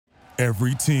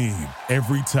Every team,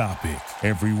 every topic,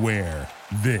 everywhere.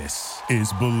 This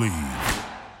is Bleav.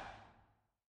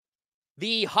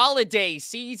 The holiday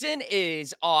season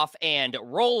is off and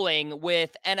rolling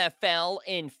with NFL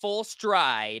in full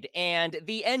stride and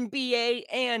the NBA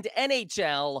and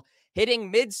NHL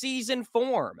hitting midseason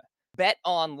form. Bet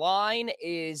Online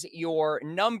is your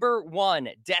number one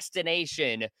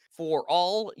destination for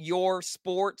all your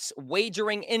sports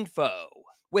wagering info.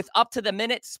 With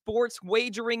up-to-the-minute sports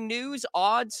wagering news,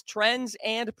 odds, trends,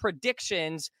 and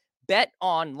predictions, Bet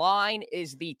Online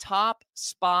is the top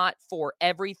spot for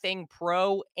everything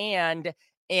pro and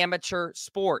amateur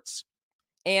sports.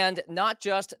 And not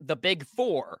just the big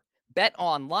four. Bet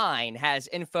Online has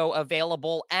info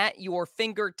available at your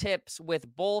fingertips with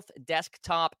both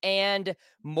desktop and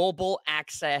mobile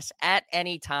access at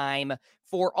any time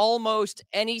for almost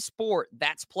any sport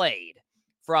that's played,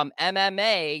 from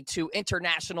MMA to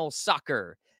international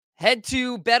soccer. Head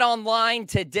to Bet Online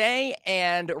today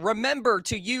and remember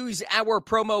to use our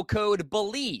promo code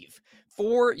Bleav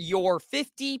for your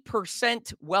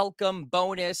 50% welcome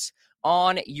bonus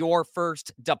on your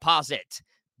first deposit.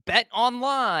 Bet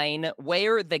Online,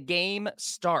 where the game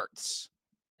starts.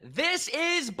 This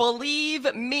is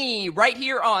Bleav Me right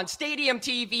here on Stadium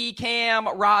TV. Cam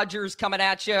Rogers coming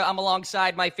at you. I'm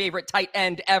alongside my favorite tight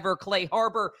end ever, Clay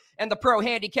Harbor, and the pro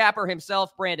handicapper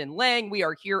himself, Brandon Lang. We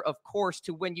are here, of course,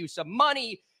 to win you some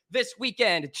money this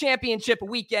weekend. Championship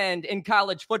weekend in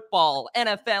college football,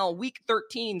 NFL Week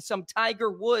 13, some Tiger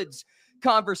Woods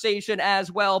conversation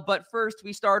as well. But first,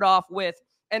 we start off with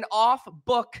an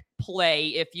off-book play,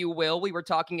 if you will. We were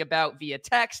talking about via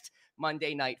text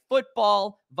Monday Night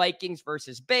Football, Vikings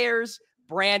versus Bears.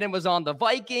 Brandon was on the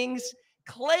Vikings.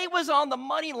 Clay was on the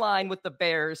money line with the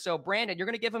Bears. So, Brandon, you're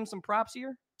going to give him some props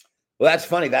here? Well, that's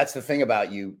funny. That's the thing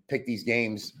about you pick these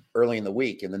games early in the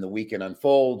week, and then the weekend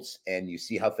unfolds, and you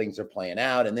see how things are playing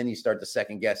out, and then you start to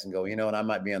second guess and go, you know what, I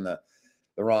might be on the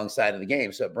wrong side of the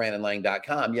game. So at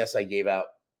BrandonLang.com, yes, I gave out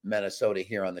Minnesota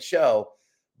here on the show,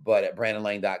 but at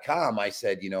BrandonLang.com, I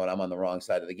said, you know what, I'm on the wrong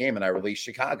side of the game. And I released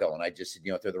Chicago. And I just said,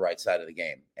 you know what, they're the right side of the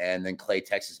game. And then Clay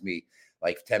texts me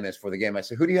like 10 minutes before the game. I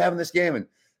said, who do you have in this game? And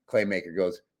Claymaker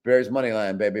goes, Bears money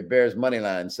line, baby, Bears money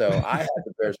line. So I had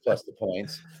the Bears plus the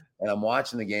points. And I'm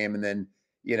watching the game. And then,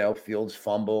 you know, Fields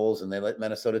fumbles and they let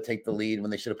Minnesota take the lead when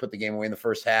they should have put the game away in the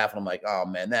first half. And I'm like, oh,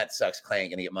 man, that sucks. Clay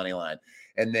ain't going to get money line.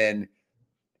 And then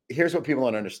here's what people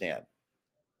don't understand.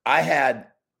 I had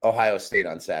Ohio State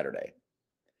on Saturday.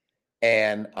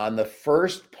 And on the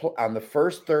first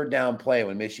third down play,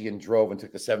 when Michigan drove and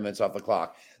took the 7 minutes off the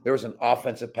clock, there was an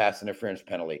offensive pass interference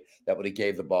penalty that would have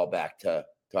gave the ball back to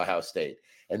Ohio State.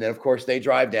 And then, of course, they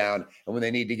drive down. And when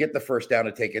they need to get the first down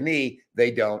to take a knee,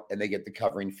 they don't, and they get the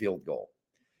covering field goal.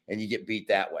 And you get beat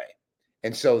that way.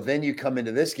 And so then you come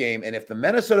into this game, and if the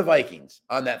Minnesota Vikings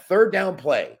on that third down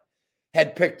play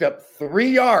had picked up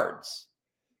 3 yards,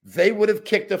 they would have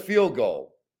kicked a field goal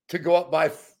to go up by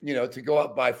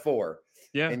 4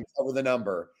 and cover the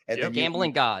number. And then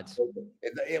gambling gods.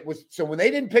 It was so when they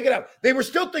didn't pick it up, they were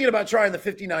still thinking about trying the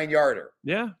 59-yarder.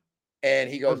 Yeah. And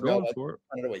he goes, no, let's run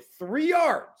it away. 3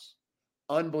 yards.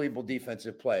 Unbelievable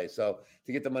defensive play. So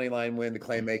to get the money line win, the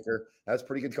Claymaker, that's a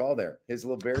pretty good call there. His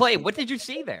little Bears. Clay, what did you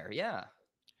see there? Yeah.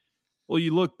 Well,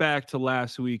 you look back to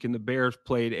last week and the Bears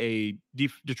played a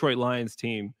Detroit Lions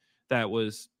team that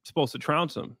was supposed to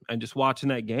trounce them, and just watching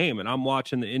that game, and I'm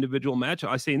watching the individual matchup,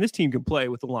 I say, and this team can play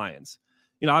with the Lions.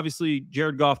 You know, obviously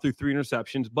Jared Goff threw 3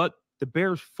 interceptions, but the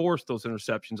Bears forced those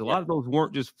interceptions. A lot of those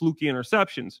weren't just fluky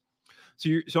interceptions.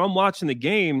 So I'm watching the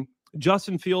game.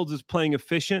 Justin Fields is playing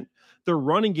efficient. Their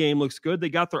running game looks good. They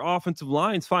got their offensive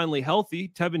lines finally healthy.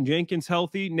 Tevin Jenkins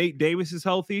healthy. Nate Davis is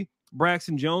healthy.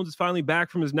 Braxton Jones is finally back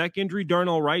from his neck injury.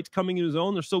 Darnell Wright's coming in his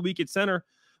own. They're still weak at center.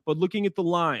 But looking at the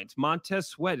lines, Montez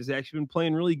Sweat has actually been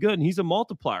playing really good, and he's a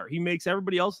multiplier. He makes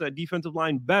everybody else that defensive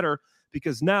line better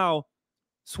because now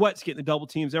Sweat's getting the double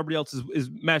teams. Everybody else is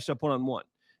matched up one-on-one.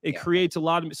 It creates a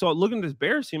lot of – so looking at this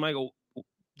Bears team, I go,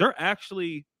 they're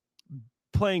actually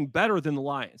playing better than the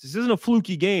Lions. This isn't a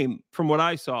fluky game from what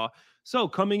I saw. So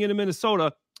coming into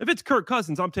Minnesota, if it's Kirk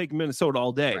Cousins, I'm taking Minnesota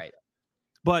all day. Right.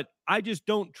 But I just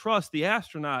don't trust the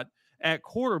astronaut at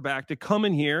quarterback to come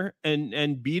in here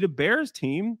and beat a Bears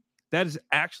team that is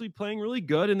actually playing really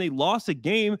good. And they lost a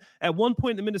game. At one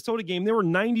point in the Minnesota game, they were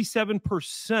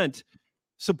 97%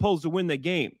 supposed to win the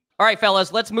game. All right,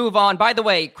 fellas, let's move on. By the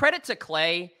way, credit to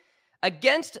Clay.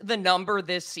 Against the number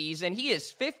this season, he is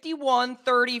 51,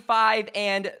 35,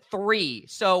 and 3.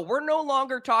 So we're no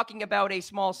longer talking about a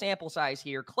small sample size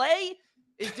here. Clay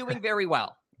is doing very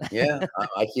well. Yeah,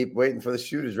 I keep waiting for the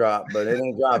shoe to drop, but it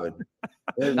ain't dropping.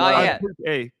 Not yet.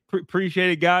 Hey,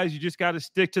 Appreciate it, guys. You just got to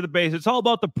stick to the base. It's all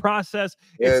about the process.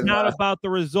 It's not about the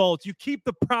results. You keep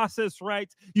the process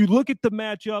right. You look at the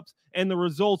matchups, and the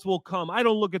results will come. I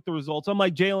don't look at the results. I'm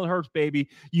like Jalen Hurts, baby.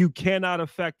 You cannot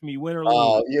affect me, win or lose.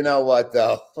 Oh, you know what,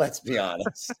 though? Let's be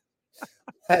honest.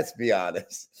 Let's be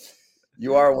honest.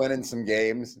 You are winning some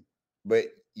games, but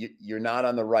you're not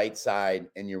on the right side,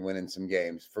 and you're winning some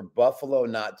games. For Buffalo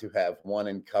not to have won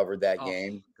and covered that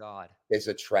game is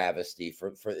a travesty.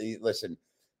 Listen,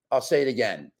 I'll say it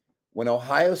again. When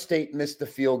Ohio State missed the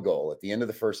field goal at the end of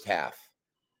the first half,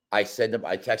 I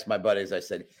texted my buddies, I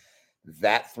said,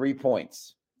 that 3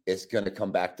 points is going to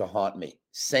come back to haunt me.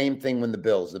 Same thing when the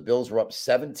Bills were up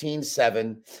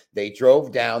 17-7. They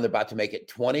drove down. They're about to make it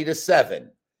 20-7,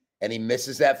 and he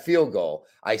misses that field goal.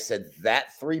 I said,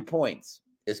 that 3 points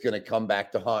is going to come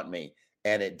back to haunt me.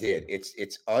 And it did.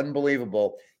 It's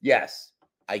unbelievable. Yes,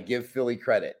 I give Philly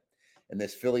credit. In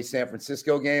this Philly-San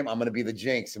Francisco game, I'm going to be the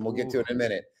jinx, and we'll get to it in a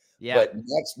minute. Yeah. But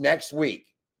next week,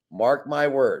 mark my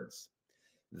words,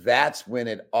 that's when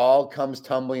it all comes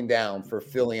tumbling down for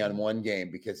Philly on one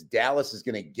game, because Dallas is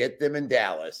going to get them in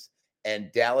Dallas,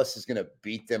 and Dallas is going to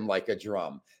beat them like a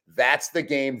drum. That's the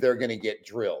game they're going to get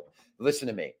drilled. Listen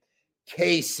to me.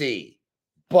 KC,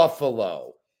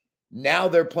 Buffalo. Now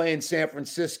they're playing San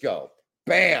Francisco.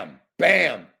 Bam,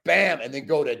 bam, bam. And then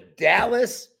go to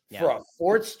Dallas for a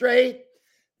fourth straight.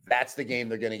 That's the game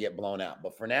they're going to get blown out.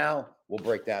 But for now, we'll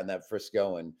break down that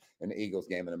Frisco and the Eagles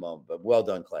game in a moment. But well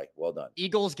done, Clay. Well done.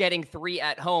 Eagles getting 3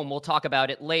 at home. We'll talk about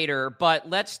it later. But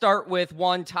let's start with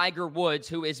one Tiger Woods,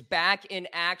 who is back in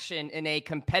action in a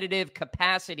competitive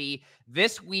capacity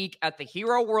this week at the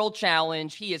Hero World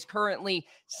Challenge. He is currently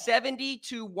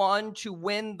 70-1 to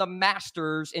win the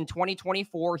Masters in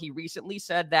 2024. He recently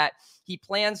said that he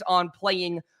plans on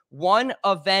playing one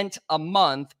event a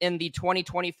month in the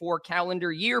 2024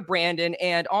 calendar year, Brandon.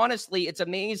 And honestly, it's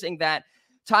amazing that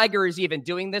Tiger is even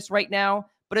doing this right now,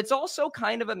 but it's also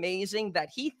kind of amazing that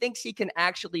he thinks he can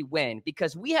actually win,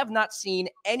 because we have not seen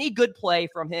any good play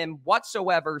from him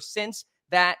whatsoever since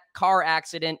that car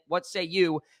accident. What say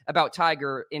you about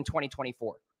Tiger in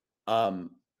 2024?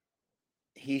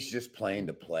 He's just playing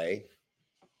to play.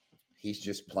 He's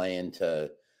just playing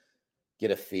to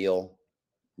get a feel,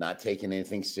 not taking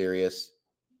anything serious.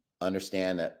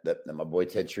 Understand that my boy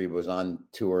Ted Shreve was on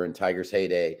tour in Tiger's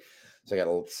heyday, so I got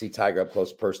to see Tiger up close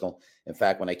and personal. In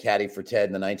fact, when I caddied for Ted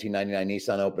in the 1999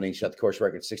 Nissan Open, he shot the course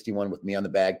record 61 with me on the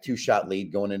bag, 2-shot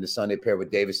lead going into Sunday, paired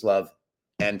with Davis Love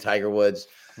and Tiger Woods.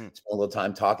 Spent a little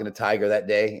time talking to Tiger that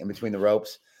day in between the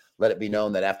ropes. Let it be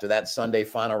known that after that Sunday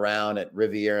final round at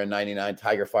Riviera in 99,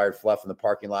 Tiger fired fluff in the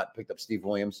parking lot, picked up Steve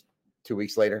Williams 2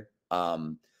 weeks later.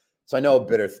 So I know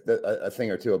a thing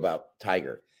or two about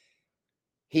Tiger.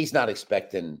 He's not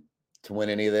expecting to win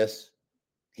any of this.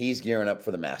 He's gearing up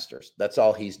for the Masters. That's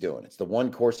all he's doing. It's the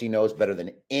one course he knows better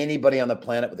than anybody on the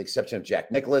planet, with the exception of Jack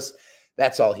Nicklaus.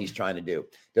 That's all he's trying to do.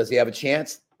 Does he have a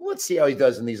chance? Let's see how he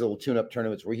does in these little tune-up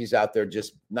tournaments where he's out there.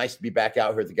 Just nice to be back out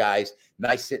here with the guys.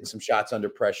 Nice hitting some shots under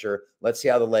pressure. Let's see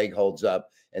how the leg holds up,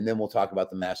 and then we'll talk about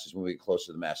the Masters when we get closer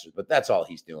to the Masters. But that's all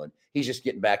he's doing. He's just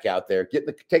getting back out there,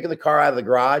 taking the car out of the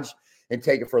garage and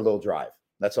take it for a little drive.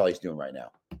 That's all he's doing right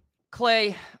now.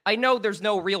 Clay, I know there's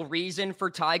no real reason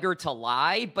for Tiger to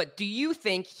lie, but do you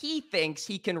think he thinks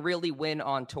he can really win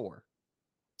on tour?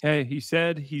 Hey, he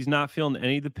said he's not feeling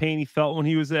any of the pain he felt when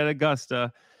he was at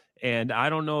Augusta. And I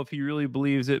don't know if he really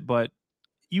believes it, but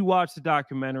you watch the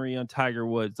documentary on Tiger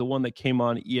Woods, the one that came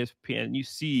on ESPN, and you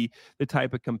see the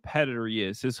type of competitor he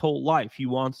is. His whole life, he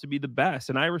wants to be the best,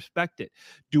 and I respect it.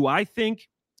 Do I think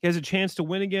he has a chance to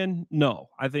win again? No.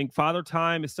 I think Father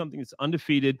Time is something that's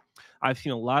undefeated. I've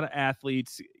seen a lot of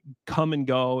athletes come and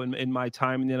go in my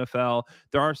time in the NFL.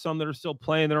 There are some that are still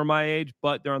playing that are my age,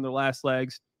 but they're on their last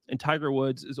legs. And Tiger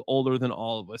Woods is older than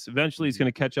all of us. Eventually, he's going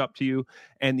to catch up to you.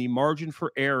 And the margin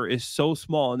for error is so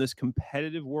small in this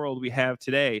competitive world we have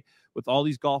today with all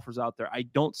these golfers out there. I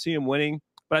don't see him winning,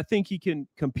 but I think he can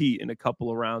compete in a couple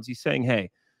of rounds. He's saying, hey,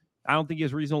 I don't think he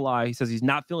has reason to lie. He says he's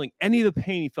not feeling any of the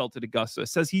pain he felt at Augusta.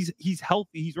 Says he's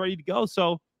healthy. He's ready to go.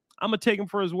 So I'm going to take him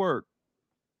for his word.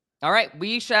 All right,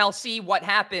 we shall see what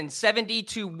happens.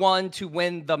 70-1 to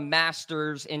win the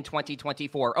Masters in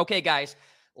 2024. Okay, guys,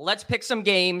 let's pick some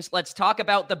games. Let's talk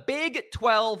about the Big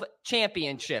 12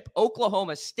 championship.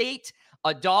 Oklahoma State,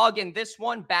 a dog in this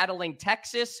one, battling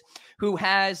Texas, who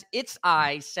has its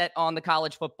eyes set on the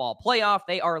college football playoff.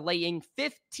 They are laying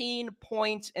 15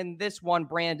 points in this one,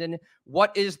 Brandon.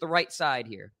 What is the right side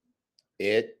here?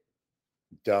 It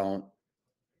don't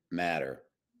matter.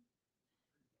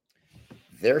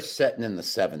 They're sitting in the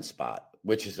 7 spot,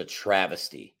 which is a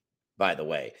travesty, by the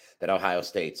way, that Ohio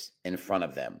State's in front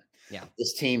of them. Yeah.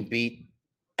 This team beat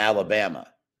Alabama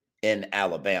in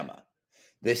Alabama.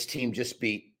 This team just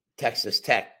beat Texas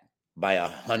Tech by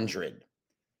 100.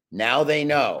 Now they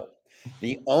know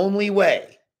the only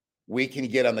way we can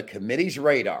get on the committee's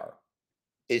radar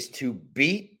is to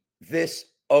beat this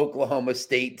Oklahoma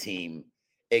State team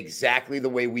exactly the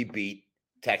way we beat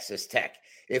Texas Tech.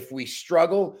 If we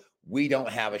struggle, we don't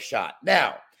have a shot.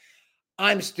 Now,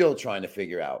 I'm still trying to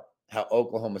figure out how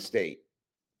Oklahoma State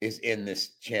is in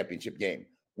this championship game.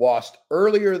 Lost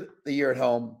earlier the year at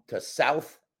home to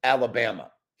South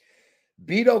Alabama.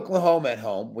 Beat Oklahoma at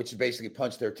home, which basically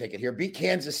punched their ticket here. Beat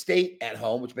Kansas State at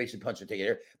home, which basically punched their ticket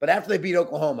here. But after they beat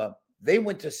Oklahoma, they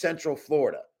went to Central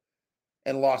Florida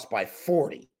and lost by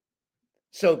 40.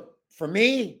 So for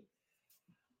me,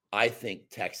 I think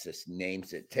Texas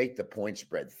names it. Take the point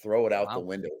spread, throw it out the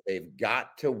window. They've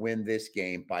got to win this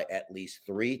game by at least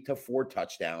 3 to 4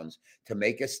 touchdowns to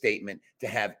make a statement, to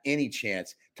have any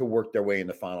chance to work their way in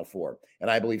the Final Four. And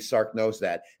I believe Sark knows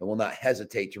that and will not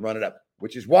hesitate to run it up,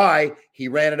 which is why he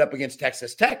ran it up against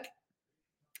Texas Tech.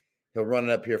 He'll run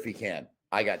it up here if he can.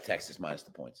 I got Texas minus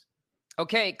the points.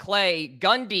 Okay, Clay,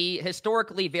 Gundy,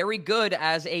 historically very good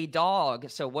as a dog.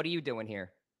 So what are you doing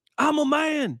here? I'm a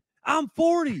man. I'm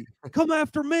 40. Come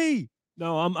after me.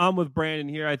 No, I'm with Brandon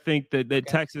here. I think that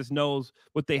Texas knows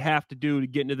what they have to do to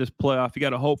get into this playoff. You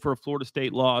got to hope for a Florida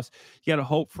State loss. You got to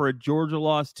hope for a Georgia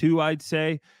loss too, I'd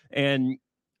say. And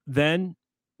then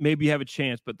maybe you have a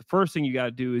chance. But the first thing you got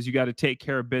to do is you got to take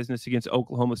care of business against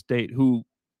Oklahoma State, who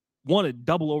won a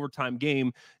double overtime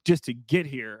game just to get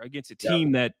here against a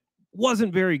team that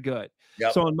wasn't very good.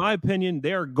 So in my opinion,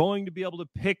 they're going to be able to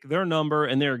pick their number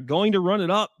and they're going to run it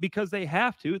up because they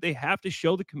have to. They have to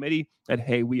show the committee that,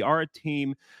 hey, we are a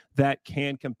team that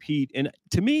can compete. And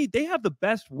to me, they have the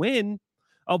best win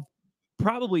of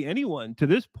probably anyone to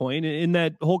this point in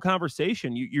that whole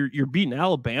conversation. You're beating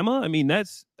Alabama. I mean,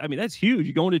 that's huge.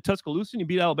 You go into Tuscaloosa and you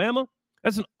beat Alabama.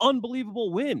 That's an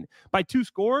unbelievable win by 2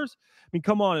 scores. I mean,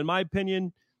 come on, in my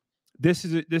opinion, this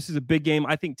is a big game.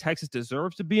 I think Texas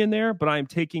deserves to be in there, but I am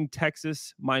taking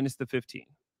Texas minus the 15.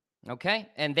 Okay.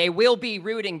 And they will be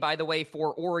rooting, by the way,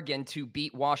 for Oregon to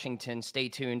beat Washington. Stay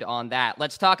tuned on that.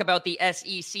 Let's talk about the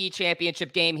SEC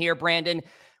championship game here, Brandon.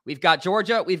 We've got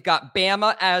Georgia. We've got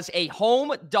Bama as a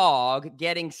home dog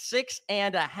getting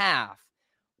 6.5.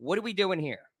 What are we doing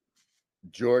here?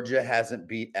 Georgia hasn't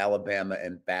beat Alabama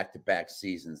in back-to-back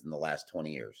seasons in the last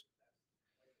 20 years.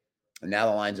 And now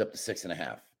the line's up to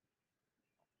 6.5.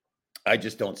 I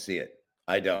just don't see it.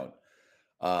 I don't.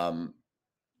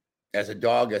 As a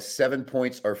dog, 7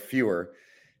 points or fewer,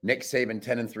 Nick Saban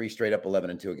 10-3, straight up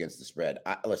 11-2 against the spread.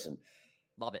 Listen,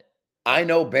 love it. I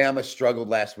know Bama struggled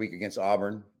last week against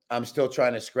Auburn. I'm still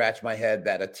trying to scratch my head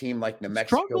that a team like New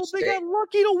Mexico State, they got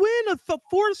lucky to win a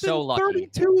fourth and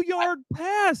 32-yard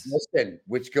pass. Listen,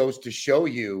 which goes to show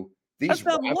you these. That's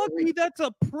not lucky. That's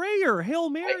a prayer. Hail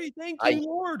Mary. Thank you,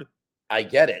 Lord. I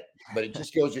get it, but it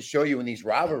just goes to show you in these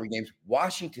rivalry games,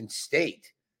 Washington State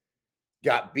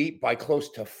got beat by close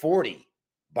to 40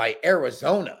 by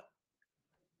Arizona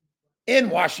in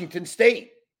Washington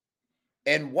State.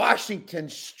 And Washington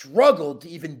struggled to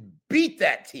even beat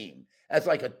that team as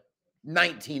like a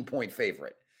 19-point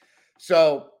favorite.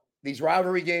 So these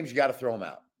rivalry games, you got to throw them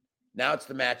out. Now it's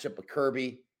the matchup of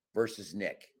Kirby versus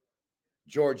Nick.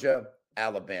 Georgia,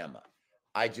 Alabama.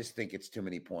 I just think it's too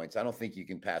many points. I don't think you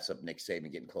can pass up Nick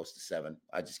Saban getting close to 7.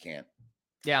 I just can't.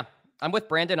 Yeah, I'm with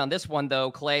Brandon on this one,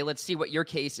 though. Clay, let's see what your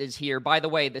case is here. By the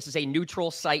way, this is a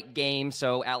neutral site game,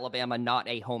 so Alabama not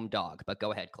a home dog. But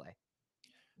go ahead, Clay.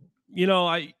 You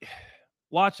know,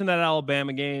 watching that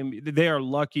Alabama game, they are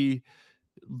lucky,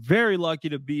 very lucky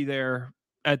to be there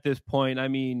at this point. I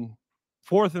mean,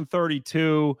 4th and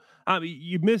 32. I mean,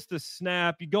 you missed a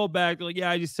snap. You go back, like, yeah,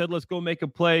 I just said, let's go make a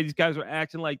play. These guys are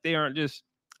acting like they aren't just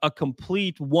a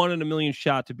complete 1 in a million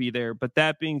shot to be there. But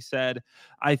that being said,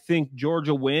 I think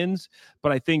Georgia wins,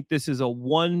 but I think this is a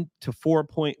 1 to 4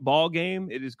 point ball game.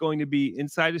 It is going to be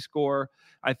inside a score.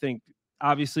 I think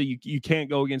obviously you can't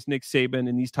go against Nick Saban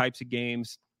in these types of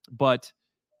games, but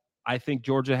I think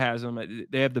Georgia has them.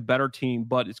 They have the better team,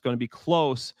 but it's going to be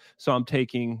close. So I'm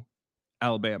taking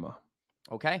Alabama.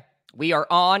 Okay. We are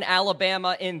on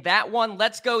Alabama in that one.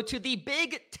 Let's go to the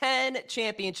Big Ten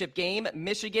championship game.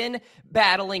 Michigan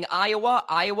battling Iowa.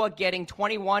 Iowa getting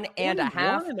 21 and a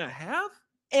half.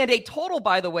 And a total,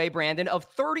 by the way, Brandon, of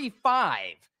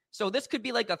 35. So this could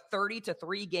be like a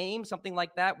 30-3 game, something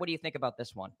like that. What do you think about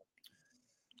this one?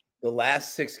 The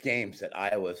last 6 games that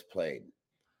Iowa's played,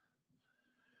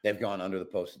 they've gone under the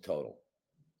posted total.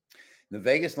 The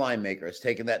Vegas line maker has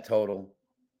taken that total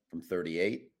from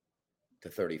 38 to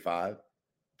 35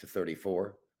 to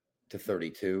 34 to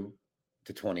 32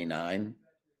 to 29.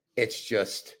 It's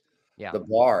just Yeah. the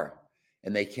bar,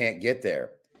 and they can't get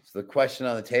there. So the question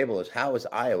on the table is, how is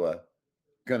Iowa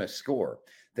going to score?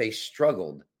 They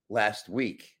struggled last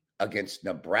week against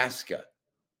Nebraska.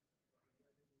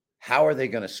 How are they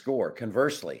going to score?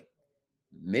 Conversely,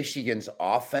 Michigan's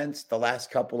offense the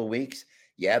last couple of weeks,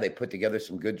 yeah, they put together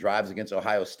some good drives against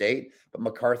Ohio State, but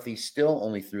McCarthy still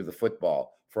only threw the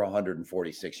football for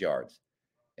 146 yards.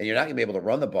 And you're not going to be able to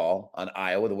run the ball on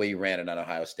Iowa the way you ran it on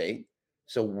Ohio State.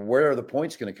 So where are the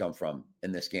points going to come from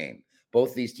in this game?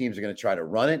 Both these teams are going to try to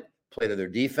run it, play to their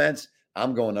defense.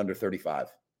 I'm going under 35.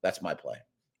 That's my play.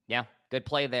 Yeah, good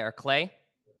play there. Clay?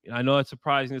 I know it's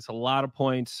surprising. It's a lot of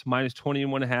points, minus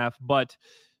 21.5, but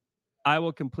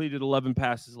Iowa completed 11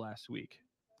 passes last week.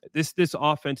 This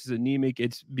offense is anemic.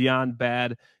 It's beyond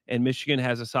bad, and Michigan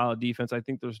has a solid defense. I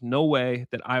think there's no way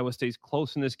that Iowa stays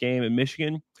close in this game, and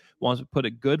Michigan wants to put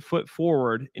a good foot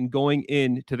forward in going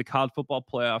into the college football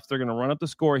playoffs. They're going to run up the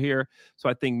score here, so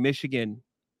I think Michigan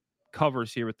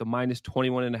covers here with the minus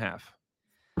 21.5.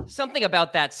 Something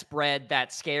about that spread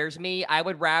that scares me. I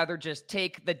would rather just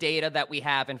take the data that we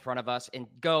have in front of us and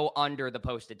go under the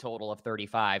posted total of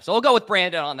 35. So I'll go with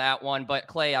Brandon on that one. But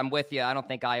Clay, I'm with you. I don't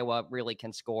think Iowa really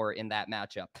can score in that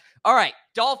matchup. All right,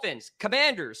 Dolphins,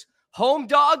 Commanders, home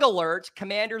dog alert.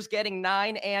 Commanders getting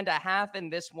 9.5 in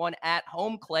this one at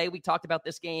home. Clay, we talked about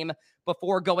this game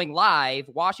before going live.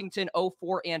 Washington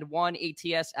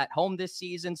 0-4-1 ATS at home this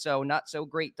season. So not so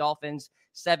great. Dolphins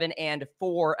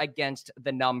 7-4 against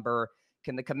the number.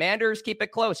 Can the Commanders keep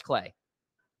it close, Clay?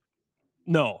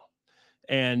 No.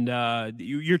 And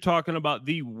you're talking about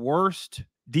the worst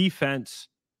defense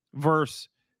versus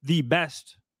the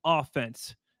best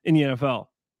offense in the NFL.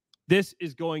 This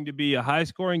is going to be a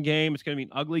high-scoring game. It's going to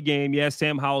be an ugly game. Yes,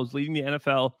 Sam Howell is leading the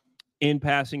NFL in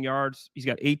passing yards. He's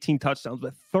got 18 touchdowns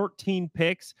with 13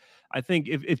 picks. I think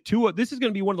if Tua, this is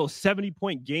going to be one of those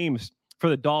 70-point games for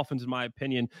the Dolphins, in my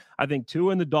opinion. I think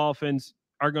Tua and the Dolphins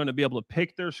are going to be able to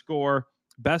pick their score.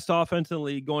 Best offense in the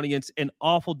league going against an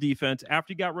awful defense.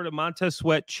 After you got rid of Montez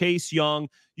Sweat, Chase Young,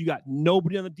 you got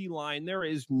nobody on the D-line. There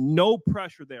is no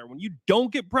pressure there. When you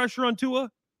don't get pressure on Tua,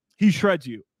 he shreds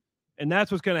you. And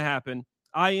that's what's going to happen.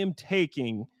 I am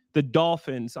taking the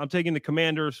Dolphins. I'm taking the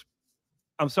Commanders.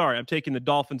 I'm taking the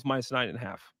Dolphins minus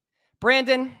 9.5.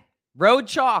 Brandon, road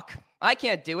chalk. I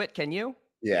can't do it. Can you?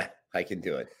 Yeah, I can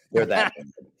do it. They're that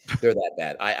bad. They're that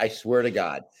bad. I swear to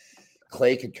God,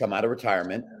 Clay could come out of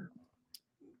retirement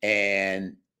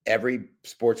and every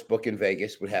sports book in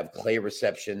Vegas would have Clay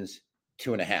receptions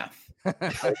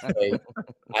 2.5.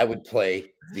 I would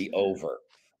play the over.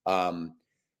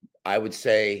 I would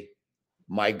say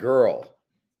my girl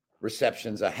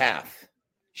receptions 0.5.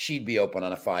 She'd be open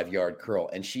on a 5-yard curl,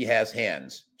 and she has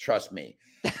hands. Trust me.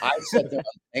 I sat there on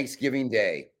Thanksgiving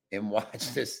Day and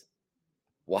watched this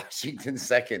Washington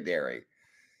secondary.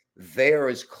 They are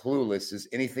as clueless as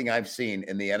anything I've seen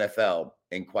in the NFL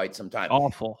in quite some time.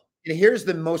 Awful. And here's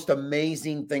the most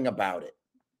amazing thing about it,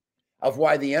 of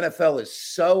why the NFL is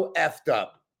so effed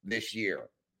up this year.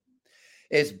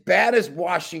 As bad as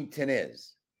Washington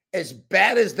is, as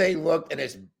bad as they look, and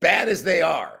as bad as they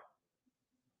are,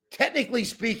 technically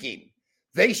speaking,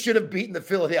 they should have beaten the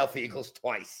Philadelphia Eagles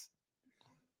twice.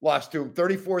 Lost to them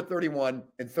 34-31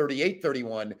 and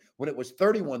 38-31. When it was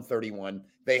 31-31,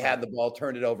 they had the ball,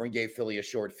 turned it over, and gave Philly a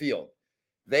short field.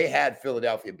 They had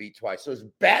Philadelphia beat twice. So as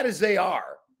bad as they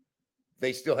are,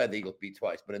 they still had the Eagles beat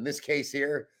twice. But in this case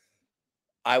here,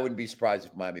 I wouldn't be surprised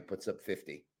if Miami puts up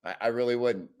 50. I really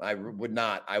wouldn't. I would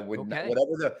not. I would not.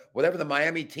 Whatever the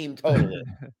Miami team total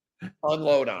is,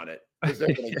 unload on it, because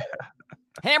they're going to get it.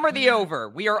 Hammer the over.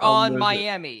 We are on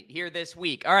Miami here this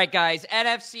week. All right, guys.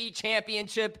 NFC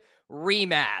Championship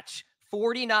rematch.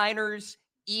 49ers,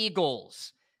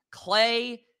 Eagles.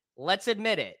 Clay, let's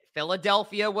admit it.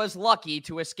 Philadelphia was lucky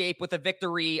to escape with a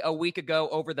victory a week ago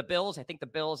over the Bills. I think the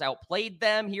Bills outplayed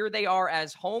them. Here they are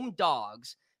as home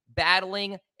dogs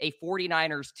battling a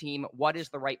 49ers team. What is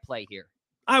the right play here?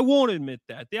 I won't admit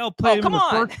that. They outplayed them in the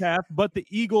first half, but the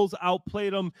Eagles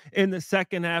outplayed them in the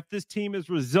second half. This team is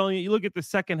resilient. You look at the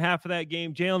second half of that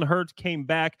game, Jalen Hurts came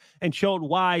back and showed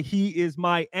why he is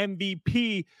my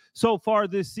MVP so far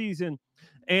this season.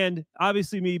 And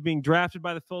obviously me being drafted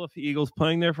by the Philadelphia Eagles,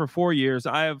 playing there for 4 years,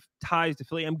 I have ties to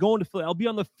Philly. I'm going to Philly. I'll be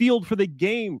on the field for the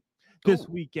game this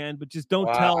weekend, but just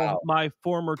don't tell my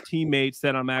former teammates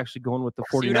that I'm actually going with the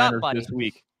 49ers this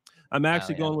week. I'm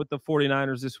actually going with the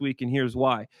 49ers this week, and here's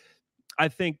why. I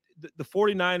think the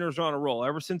 49ers are on a roll.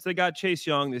 Ever since they got Chase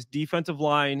Young, this defensive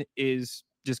line is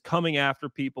just coming after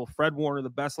people. Fred Warner, the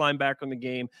best linebacker in the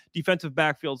game. Defensive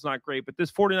backfield's not great, but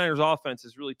this 49ers offense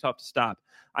is really tough to stop.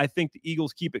 I think the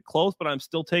Eagles keep it close, but I'm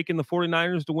still taking the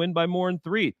 49ers to win by more than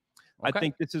 3. Okay. I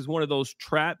think this is one of those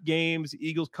trap games.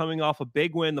 Eagles coming off a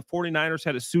big win. The 49ers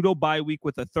had a pseudo bye week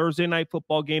with a Thursday night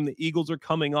football game. The Eagles are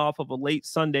coming off of a late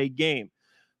Sunday game.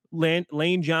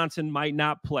 Lane Johnson might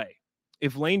not play.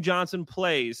 If Lane Johnson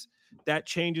plays, that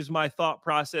changes my thought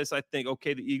process. I think,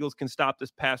 okay, the Eagles can stop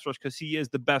this pass rush because he is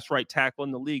the best right tackle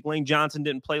in the league. Lane Johnson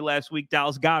didn't play last week.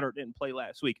 Dallas Goedert didn't play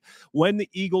last week. When the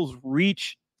Eagles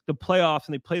reach the playoffs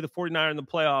and they play the 49ers in the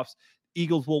playoffs,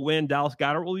 Eagles will win. Dallas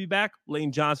Goedert will be back.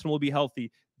 Lane Johnson will be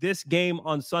healthy. This game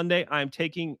on Sunday, I'm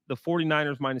taking the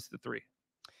 49ers minus the 3.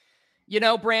 You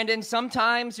know, Brandon,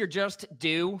 sometimes you're just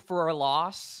due for a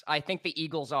loss. I think the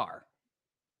Eagles are.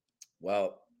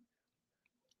 Well,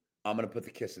 I'm going to put the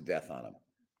kiss of death on them.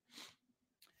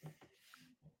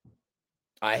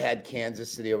 I had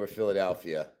Kansas City over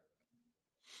Philadelphia,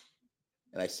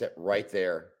 and I sat right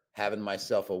there having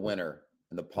myself a winner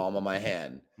in the palm of my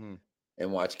hand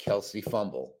and watch Kelsey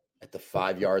fumble at the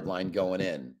 5-yard line going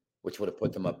in, which would have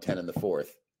put them up 10 in the 4th.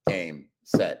 Game,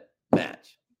 set,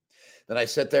 match. Then I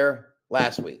sat there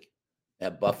last week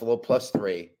at Buffalo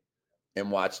 +3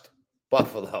 and watched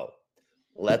Buffalo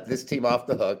let this team off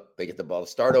the hook. They get the ball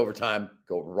to start overtime,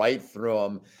 go right through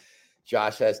them.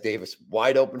 Josh has Davis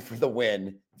wide open for the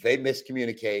win. They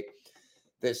miscommunicate.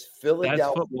 This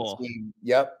Philadelphia team,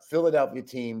 Philadelphia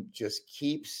team just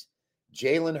keeps.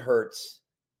 Jalen Hurts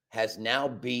has now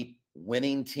beat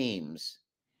winning teams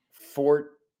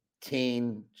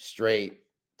 14 straight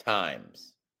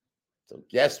times. So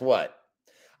guess what?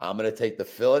 I'm going to take the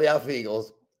Philadelphia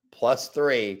Eagles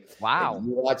 +3. Wow. And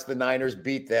you watch the Niners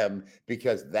beat them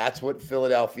because that's what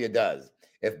Philadelphia does.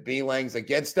 If B-Lang's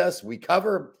against us, we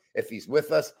cover. If he's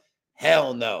with us,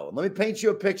 hell no. Let me paint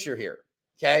you a picture here,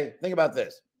 okay? Think about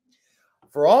this.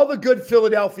 For all the good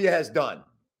Philadelphia has done,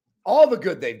 all the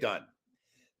good they've done,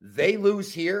 they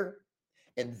lose here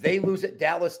and they lose at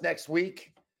Dallas next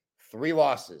week, 3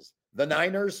 losses. The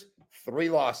Niners, 3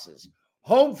 losses.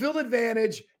 Home field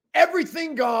advantage,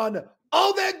 everything gone,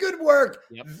 all that good work.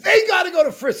 Yep. They got to go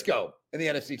to Frisco in the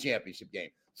NFC Championship game.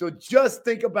 So just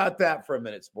think about that for a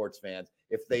minute, sports fans.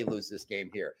 If they lose this game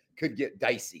here, could get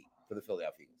dicey for the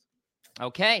Philadelphia Eagles.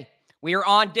 Okay. We are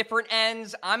on different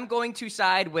ends. I'm going to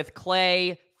side with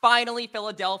Clay. Finally,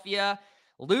 Philadelphia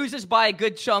loses by a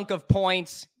good chunk of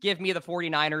points. Give me the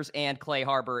 49ers and Clay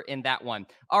Harbor in that one.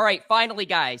 All right, finally,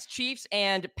 guys, Chiefs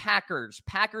and Packers.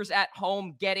 Packers at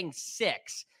home getting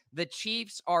 6. The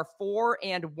Chiefs are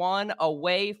 4-1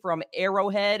 away from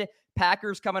Arrowhead.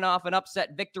 Packers coming off an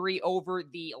upset victory over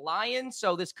the Lions.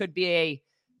 So this could be a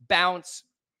bounce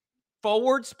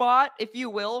forward spot, if you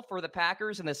will, for the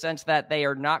Packers in the sense that they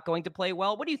are not going to play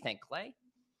well. What do you think, Clay?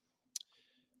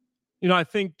 You know, I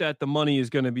think that the money is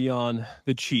going to be on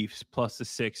the Chiefs plus the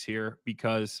 6 here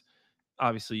because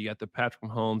obviously you got the Patrick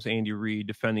Mahomes, Andy Reid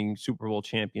defending Super Bowl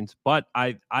champions. But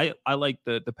I like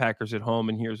the Packers at home,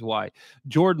 and here's why.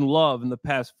 Jordan Love in the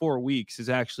past 4 weeks has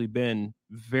actually been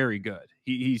very good.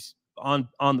 He's on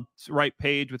the right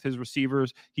page with his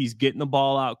receivers. He's getting the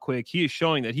ball out quick. He is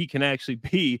showing that he can actually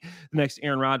be the next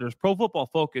Aaron Rodgers. Pro Football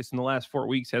Focus in the last 4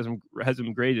 weeks has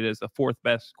him graded as the 4th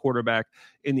best quarterback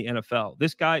in the NFL.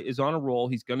 This guy is on a roll.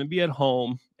 He's going to be at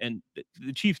home, and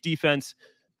the Chiefs defense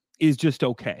is just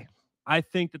okay. I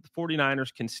think that the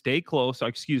 49ers can stay close.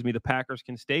 The Packers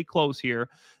can stay close here.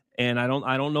 And I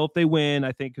don't know if they win.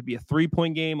 I think it could be a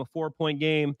 3-point game, a 4-point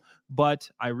game, but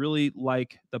I really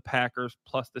like the Packers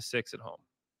plus the 6 at home.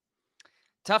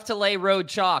 Tough to lay road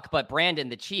chalk, but Brandon,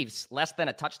 the Chiefs, less than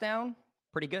a touchdown,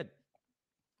 pretty good.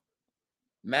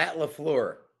 Matt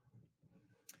LaFleur,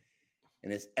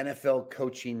 in his NFL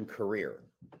coaching career,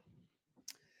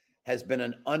 has been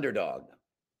an underdog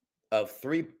of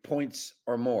 3 points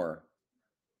or more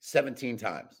 17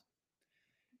 times.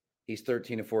 He's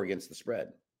 13-4 against the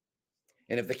spread.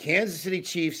 And if the Kansas City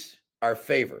Chiefs are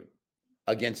favored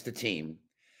against a team,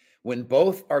 when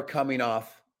both are coming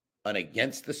off an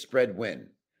against the spread win,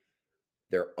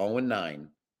 they're 0-9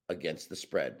 against the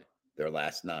spread, their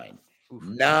last 9. Oof.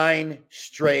 9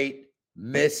 straight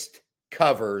missed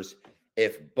covers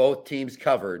if both teams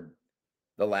covered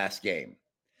the last game.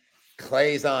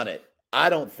 Clay's on it. I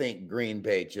don't think Green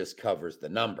Bay just covers the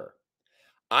number.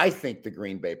 I think the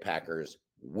Green Bay Packers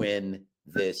win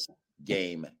this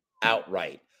game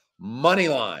outright. Money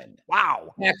line.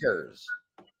 Wow. Packers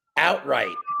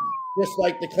outright. Just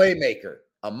like the Claymaker.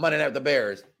 I'm money out the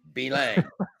Bears. B-Lang.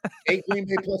 Take Green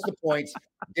Bay plus the points.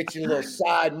 Get you a little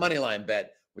side money line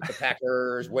bet with the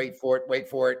Packers. Wait for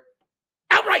it.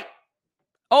 Outright.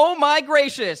 Oh, my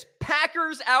gracious.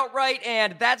 Packers outright,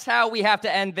 and that's how we have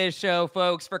to end this show,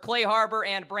 folks. For Clay Harbor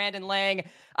and Brandon Lang,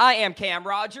 I am Cam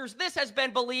Rogers. This has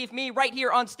been Bleav Me right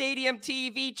here on Stadium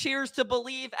TV. Cheers to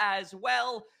Bleav as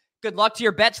well. Good luck to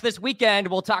your bets this weekend.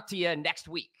 We'll talk to you next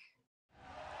week.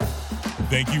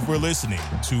 Thank you for listening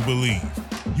to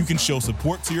Bleav. You can show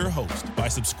support to your host by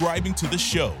subscribing to the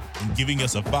show and giving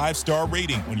us a 5-star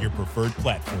rating on your preferred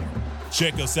platform.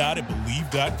 Check us out at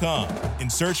Bleav.com and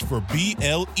search for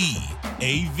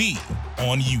BLEAV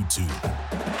on YouTube.